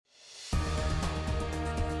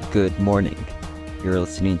Good morning. You're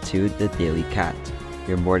listening to The Daily Cat,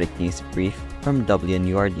 your morning news brief from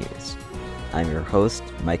WNUR News. I'm your host,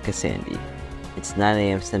 Micah Sandy. It's 9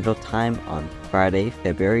 a.m. Central Time on Friday,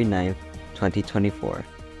 February 9th, 2024.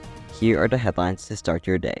 Here are the headlines to start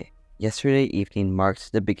your day. Yesterday evening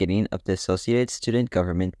marked the beginning of the Associated Student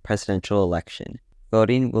Government presidential election.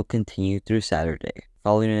 Voting will continue through Saturday.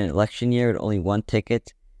 Following an election year with only one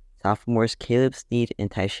ticket, sophomores Caleb Sneed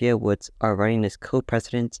and Taishia Woods are running as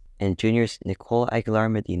co-presidents, and juniors Nicole Aguilar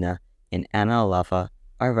Medina and Anna Alava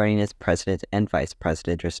are running as president and vice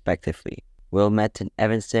president, respectively. Wilmette and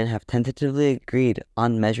Evanston have tentatively agreed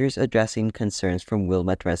on measures addressing concerns from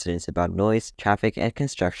Wilmette residents about noise, traffic, and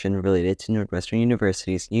construction related to Northwestern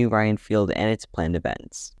University's new Ryan Field and its planned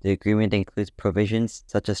events. The agreement includes provisions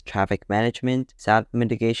such as traffic management, sound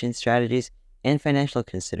mitigation strategies, and financial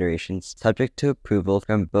considerations subject to approval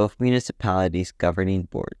from both municipalities' governing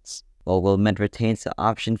boards. While Wilmette retains the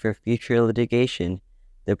option for future litigation,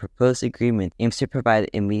 the proposed agreement aims to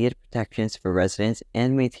provide immediate protections for residents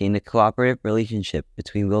and maintain a cooperative relationship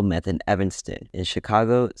between Wilmette and Evanston. In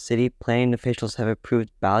Chicago, city planning officials have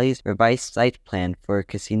approved Bally's revised site plan for a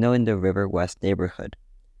casino in the River West neighborhood.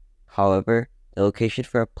 However, the location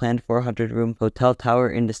for a planned 400-room hotel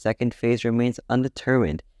tower in the second phase remains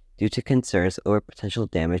undetermined due to concerns over potential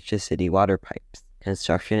damage to city water pipes.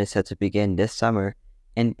 Construction is set to begin this summer,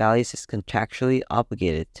 and Bally's is contractually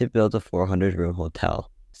obligated to build a 400-room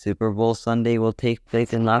hotel. Super Bowl Sunday will take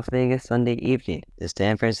place in Las Vegas Sunday evening. The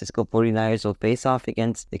San Francisco 49ers will face off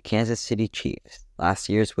against the Kansas City Chiefs, last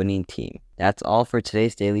year's winning team. That's all for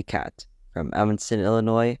today's Daily Cat. From Evanston,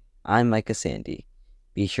 Illinois, I'm Micah Sandy.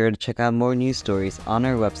 Be sure to check out more news stories on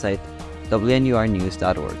our website,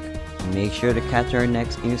 WNURnews.org. And make sure to catch our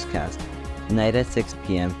next newscast tonight at 6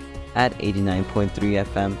 p.m. at 89.3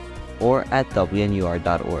 FM or at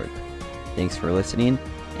WNUR.org. Thanks for listening,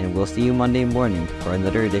 and we'll see you Monday morning for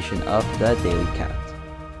another edition of The Daily Cat.